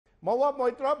Mahua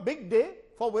Moitra, big day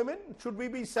for women. Should we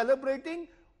be celebrating,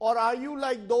 or are you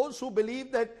like those who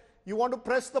believe that you want to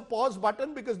press the pause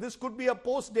button because this could be a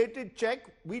post-dated check?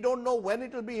 We don't know when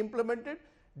it will be implemented.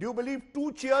 Do you believe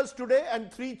 2 cheers today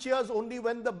and 3 cheers only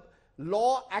when the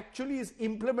law actually is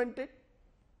implemented?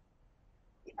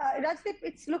 Rajdeep,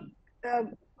 it's look,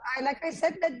 like I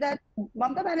said that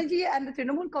Mamata Banerjee and the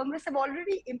Trinamool Congress have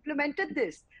already implemented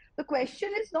this. The question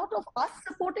is not of us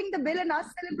supporting the bill and us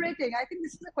celebrating. I think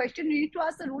this is a question you need to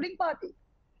ask the ruling party.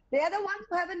 They are the ones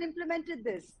who haven't implemented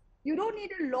this. You don't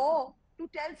need a law to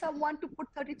tell someone to put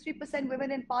 33%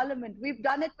 women in parliament. We've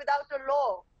done it without a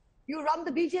law. You run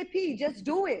the BJP, just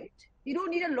do it. You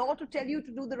don't need a law to tell you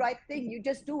to do the right thing. You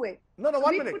just do it. No,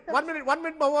 1 minute,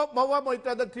 Mahua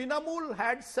Moitra. The Trinamool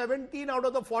had 17 out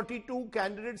of the 42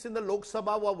 candidates in the Lok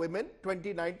Sabha were women,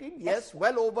 2019. Yes,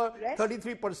 well over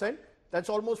 33%. That's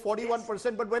almost 41%.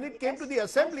 Yes. But when it came to the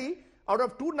assembly, out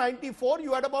of 294,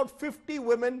 you had about 50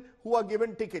 women who are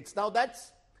given tickets. Now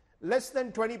that's less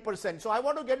than 20%. So I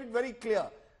want to get it very clear.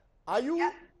 Are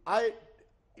you,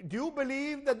 do you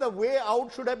believe that the way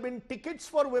out should have been tickets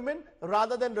for women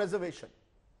rather than reservation?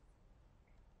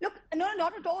 Look, no,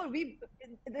 not at all.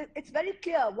 It's very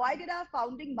clear. Why did our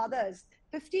founding mothers,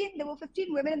 there were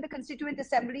 15 women in the Constituent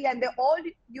Assembly, and they all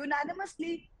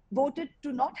unanimously voted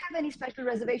to not have any special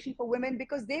reservation for women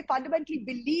because they fundamentally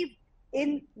believe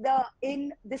in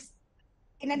an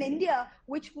India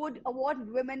which would award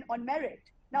women on merit.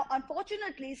 Now,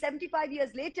 unfortunately, 75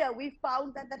 years later, we've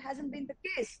found that that hasn't been the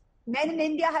case. Men in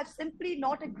India have simply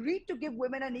not agreed to give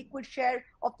women an equal share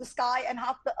of the sky and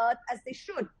half the earth as they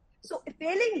should. So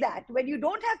failing that, when you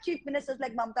don't have chief ministers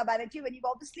like Mamata Banerjee, when you've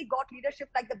obviously got leadership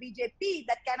like the BJP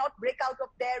that cannot break out of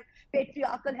their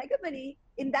patriarchal hegemony,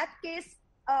 in that case,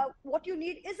 what you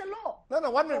need is a law. No,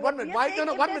 1 minute, 1 minute. Why?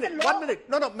 No, 1 minute, 1 minute.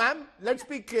 No, ma'am, let's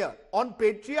be clear. On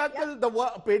patriarchal, the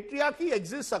patriarchy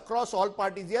exists across all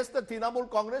parties. Yes, the Trinamool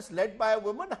Congress, led by a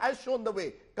woman, has shown the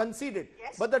way, conceded.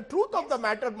 Yes. But the truth of the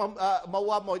matter,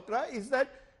 Mahua Moitra, is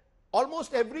that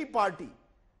almost every party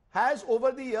has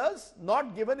over the years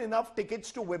not given enough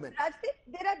tickets to women.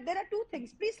 Rajdeep, there are two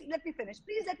things. Please let me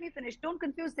finish. Don't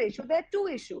confuse the issue. There are two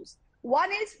issues.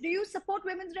 One is, do you support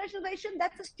women's reservation?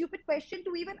 That's a stupid question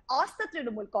to even ask the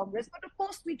Trinamool Congress, but of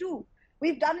course we do.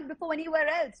 We've done it before anywhere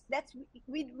else.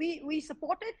 We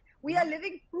support it. We are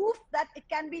living proof that it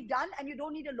can be done and you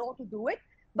don't need a law to do it.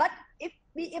 But if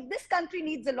this country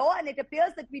needs a law, and it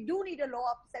appears that we do need a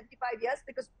law after 75 years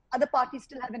because other parties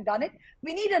still haven't done it,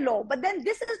 we need a law. But then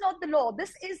this is not the law.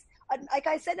 This is, like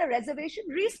I said, a reservation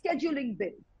rescheduling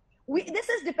bill. This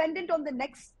is dependent on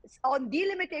on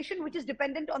delimitation, which is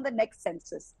dependent on the next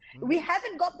census. We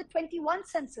haven't got the 21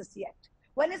 census yet.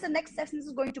 When is the next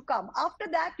census going to come? After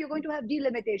that, you're going to have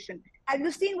delimitation. Have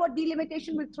you seen what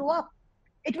delimitation will throw up?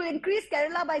 It will increase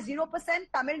Kerala by 0%,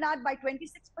 Tamil Nadu by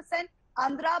 26%,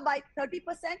 Andhra by 30%,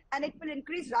 and it will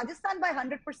increase Rajasthan by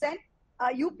 100%,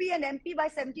 UP and MP by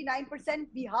 79%,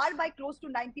 Bihar by close to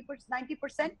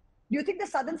 90%. Do you think the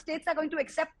southern states are going to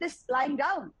accept this lying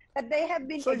down? That they have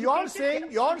been. So you're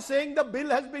saying the bill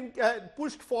has been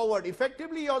pushed forward.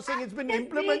 Effectively, you're saying it's been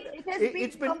implemented.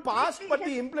 It's been passed, but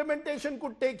the implementation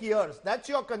could take years. That's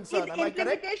your concern. Am I correct?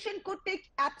 Implementation could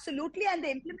take absolutely, and the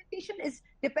implementation is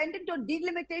dependent on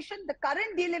delimitation. The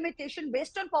current delimitation,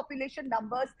 based on population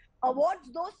numbers, awards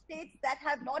those states that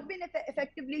have not been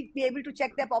effectively be able to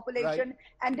check their population,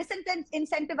 and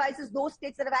disincentivizes those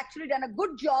states that have actually done a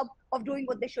good job of doing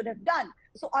what they should have done.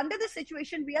 So under this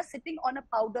situation, we are sitting on a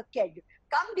powder keg.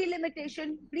 Come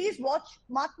delimitation, please watch,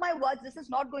 mark my words, this is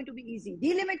not going to be easy.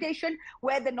 Delimitation,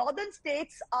 where the northern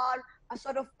states are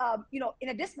sort of, in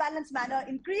a disbalanced manner,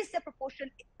 increase their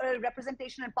proportion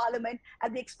representation in parliament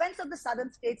at the expense of the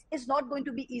southern states, is not going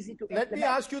to be easy to implement. Let me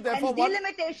ask you therefore, and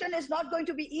delimitation is not going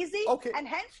to be easy, and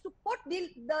hence to put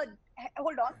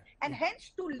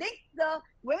hence to link the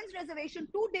women's reservation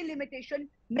to delimitation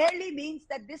merely means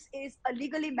that this is a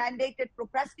legally mandated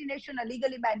procrastination, a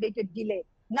legally mandated delay.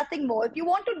 Nothing more. If you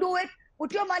want to do it,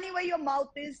 put your money where your mouth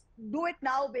is. Do it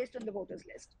now based on the voters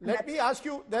list. Let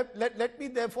me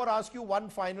therefore ask you one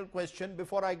final question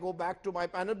before I go back to my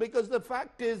panel, because the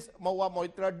fact is, Mahua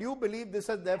Moitra, do you believe this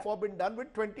has therefore been done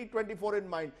with 2024 in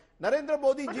mind? Narendra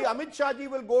Modi ji, Amit Shah ji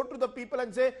will go to the people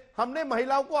and say, "Humne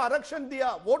mahilaon ko arakshan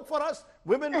diya, vote for us."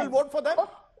 Women will vote for them.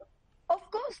 Of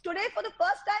course, today for the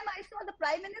first time I saw the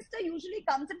Prime Minister usually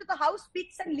comes into the house,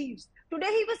 speaks and leaves.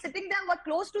 Today he was sitting there for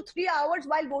close to 3 hours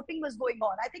while voting was going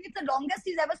on. I think it's the longest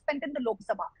he's ever spent in the Lok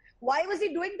Sabha. Why was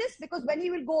he doing this? Because when he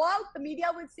will go out, the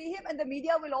media will see him and the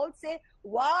media will all say,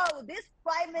 wow, this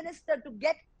Prime Minister, to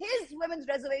get his women's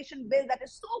reservation bill that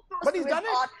is so close to his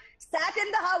heart, sat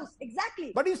in the house.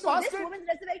 Exactly. But he's passed it. Women's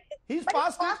reservation,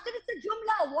 passed it, it's a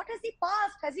jumla. What has he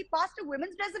passed? Has he passed a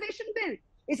women's reservation bill?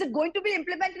 Is it going to be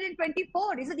implemented in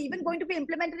 24? Is it even going to be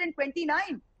implemented in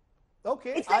 29?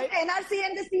 Okay. It's like the NRC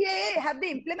and the CAA. Have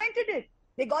they implemented it?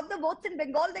 They got the votes in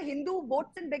Bengal, the Hindu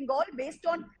votes in Bengal based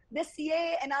on the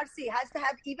CAA, NRC has to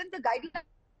have even the guidelines.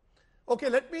 Okay,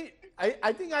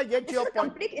 I think I get your point. It's a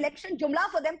complete election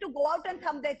jumla for them to go out and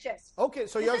thumb their chest. Okay,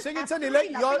 so you're saying it's an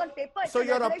election. So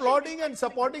you're applauding and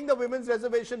supporting the women's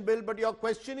reservation bill, but you're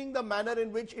questioning the manner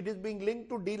in which it is being linked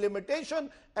to delimitation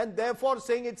and therefore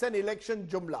saying it's an election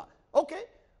jumla. Okay,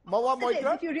 Mahua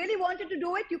Moitra. If you really wanted to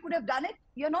do it, you could have done it.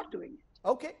 You're not doing it.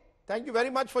 Okay. Thank you very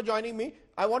much for joining me.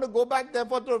 I want to go back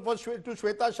therefore to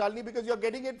Shweta Shalini because you're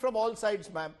getting it from all sides,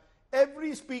 ma'am.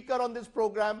 Every speaker on this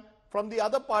program from the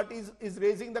other parties is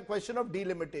raising the question of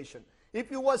delimitation. If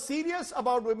you were serious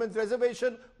about women's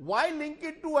reservation, why link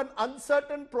it to an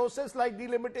uncertain process like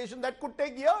delimitation that could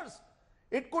take years?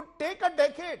 It could take a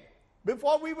decade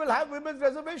before we will have women's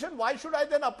reservation. Why should I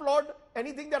then applaud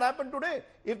anything that happened today?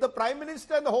 If the Prime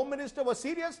Minister and the Home Minister were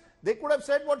serious, they could have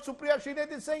said what Supriya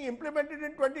Shrineth is saying, implement it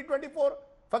in 2024.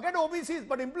 Forget OBCs,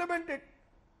 but implement it.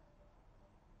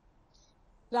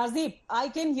 Rajdeep, I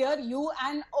can hear you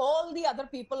and all the other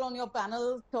people on your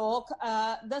panel talk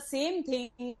the same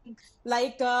thing,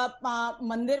 like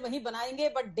mandir wahi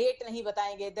banayenge, but date nahi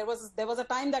batayenge. There was a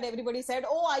time that everybody said,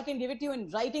 oh, I can give it to you in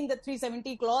writing. The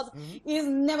 370 clause is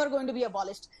never going to be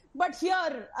abolished. But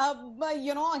here,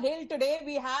 hail today,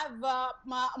 we have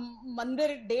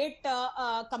mandir date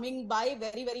coming by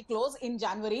very, very close in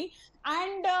January.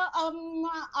 And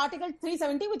Article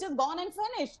 370, which is gone and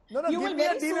finished. Give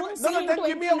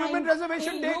me a women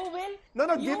reservation date.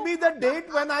 Give me the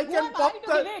date when I can pop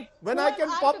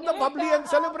the bubbly and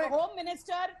celebrate.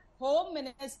 Home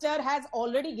Minister has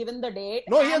already given the date.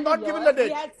 No, he has not given the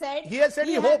date. He has said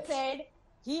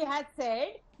he has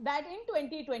said that in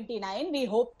 2029 we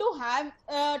hope to have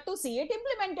to see it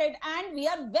implemented, and we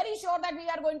are very sure that we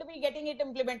are going to be getting it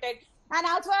implemented. And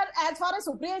as far as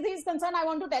Supriya ji is concerned, I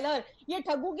want to tell her, ये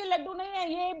ठगू के लड्डू नहीं है,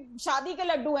 ये शादी के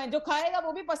लड्डू हैं. जो खाएगा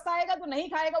वो भी पछताएगा, जो नहीं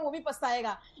खाएगा वो भी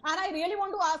पछताएगा. And I really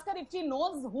want to ask her if she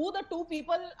knows who the two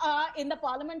people in the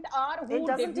parliament are who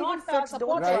did not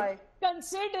support it,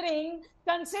 considering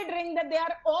that they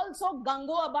are also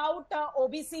gungo about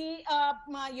OBC,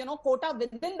 quota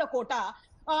within the quota.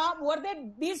 Were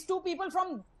there these two people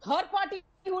from her party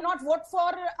who not vote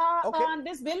for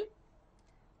this bill?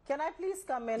 Can I please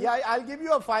come in? Yeah, I'll give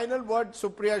you a final word,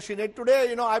 Supriya Shrineth.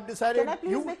 Today, I've decided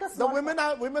the women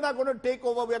are going to take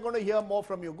over. We are going to hear more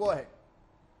from you. Go ahead.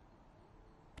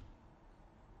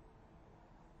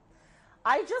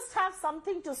 I just have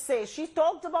something to say. She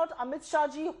talked about Amit Shah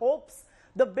ji hopes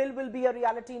the bill will be a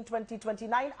reality in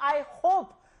 2029. I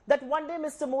hope that one day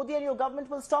Mr. Modi and your government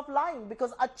will stop lying,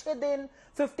 because achhe din,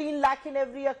 15 lakh in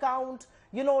every account,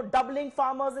 doubling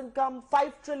farmers' income,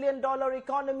 $5 trillion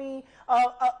economy,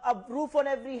 a roof on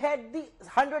every head, the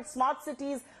 100 smart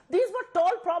cities. These were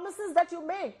tall promises that you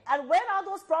made. And where are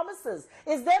those promises?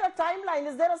 Is there a timeline?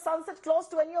 Is there a sunset clause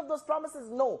to any of those promises?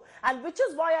 No. And which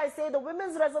is why I say the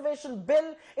women's reservation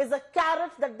bill is a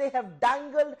carrot that they have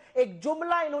dangled. Ek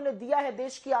jumla inhone diya hai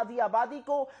desh ki aadhi abadi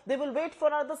ko. They will wait for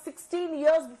another 16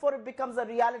 years before it becomes a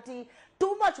reality.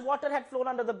 Too much water had flown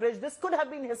under the bridge. This could have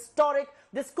been historic.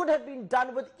 This could have been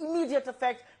done with immediate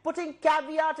effect. Putting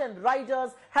caveat and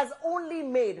riders has only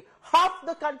made half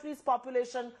the country's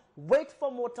population wait for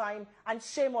more time, and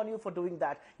shame on you for doing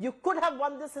that. You could have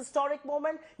won this historic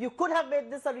moment. You could have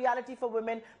made this a reality for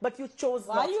women, but you chose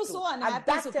not to. Why are you so unhappy, and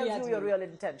that tells you your real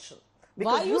intention.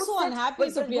 Because why are you so unhappy,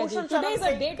 Supriya ji? Today is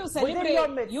a day to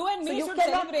celebrate. You and me should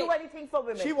celebrate. You cannot do anything for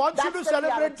women. She wants you to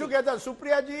celebrate together.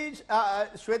 Supriya ji,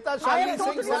 Shweta Shalini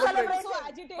saying celebrate.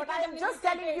 But I am just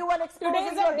telling you and exposing your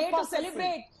hypocrisy. Today is a day to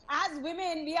celebrate. As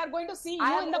women, we are going to see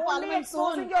you in the parliament soon. I am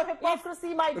only exposing your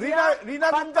hypocrisy, my dear.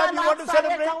 Reena Gupta, you want to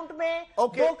celebrate?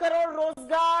 Okay. 2 crore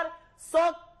rozgar,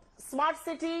 so smart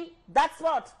city. That's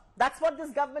what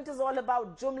this government is all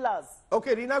about. Jumlas.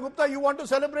 Okay, Reena Gupta, you want to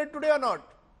celebrate today or not?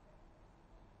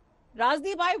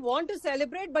 Rajdeep, I want to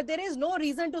celebrate, but there is no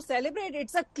reason to celebrate.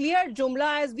 It's a clear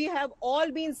jumla, as we have all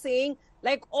been saying,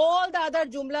 like all the other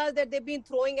jumlas that they've been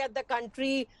throwing at the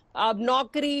country,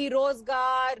 Naukri,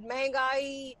 Rozgar,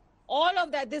 Mehengai, all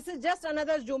of that. This is just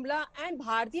another jumla, and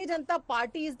Bharatiya Janata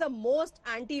Party is the most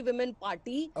anti-women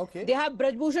party. Okay. They have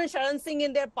Braj Bhushan Sharan Singh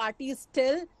in their party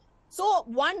still. So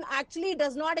one actually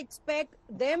does not expect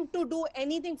them to do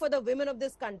anything for the women of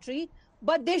this country.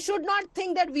 But they should not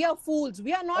think that we are fools.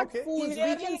 We are not fools.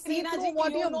 Clearly, We can see Reena through ji,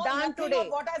 what you have done today.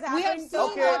 What has We have happened seen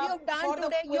what you have done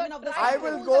today. You have I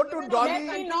will go to Dolly.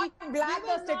 Let me not black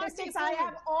the statistics. I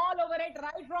have all over it,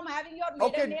 right from having your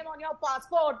maiden name on your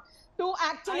passport to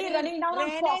actually running down on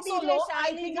Foxo law.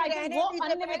 I think I can go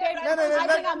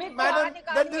unlimited. Madam,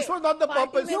 then this was not the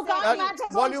purpose. You can't match us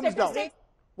on Volumes down. statistics.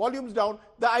 Volumes down.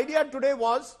 The idea today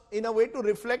was, in a way, to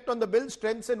reflect on the bill's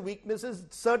strengths and weaknesses.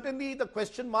 Certainly, the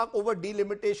question mark over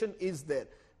delimitation is there.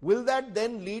 Will that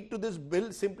then lead to this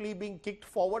bill simply being kicked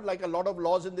forward like a lot of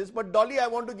laws in this? But Dolly, I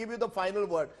want to give you the final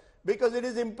word, because it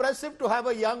is impressive to have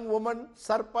a young woman,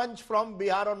 Sarpanch from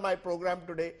Bihar, on my program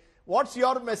today. What's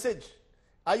your message?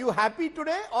 Are you happy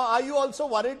today, or are you also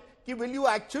worried that will you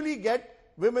actually get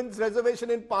women's reservation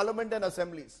in parliament and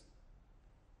assemblies?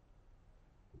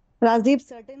 Rajdeep,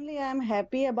 certainly I am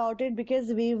happy about it because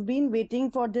we've been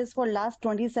waiting for this for last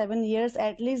 27 years.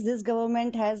 At least this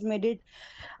government has made it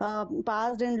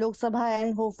passed in Lok Sabha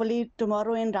and hopefully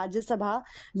tomorrow in Rajya Sabha,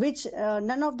 which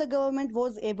none of the government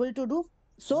was able to do.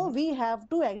 So we have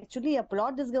to actually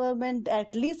applaud this government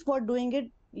at least for doing it.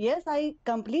 Yes, I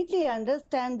completely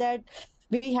understand that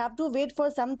we have to wait for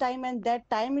some time and that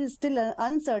time is still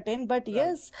uncertain. But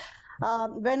yes,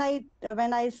 when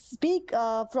I speak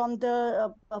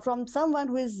from someone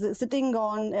who is sitting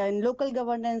on in local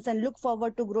governance and look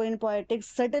forward to grow in politics,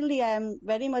 certainly I am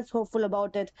very much hopeful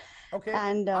about it. Okay.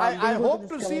 And I hope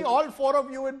to see all four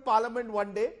of you in parliament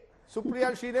one day.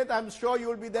 Supriya Srinath, I'm sure you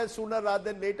will be there sooner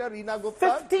rather than later. Reena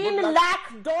Gupta. 15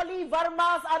 lakh Dolly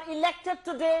Vermas are elected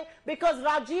today because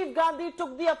Rajiv Gandhi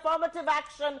took the affirmative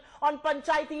action on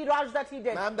Panchayati Raj that he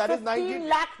did. Ma'am, that is 15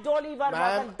 lakh Dolly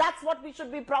Vermas, and that's what we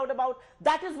should be proud about.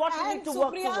 That is what we need to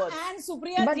work towards. And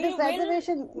Supriya But ji this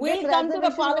reservation- will this come to the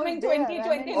reservation parliament was there.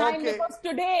 2029 Okay. because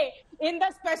today in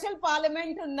the special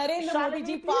parliament Narendra Modi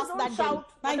ji Shalini, please passed don't that bill. shout.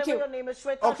 Thank Whatever you. your name is,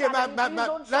 Shweta Okay, Shalini, ma'am, please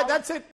don't shout. that's it.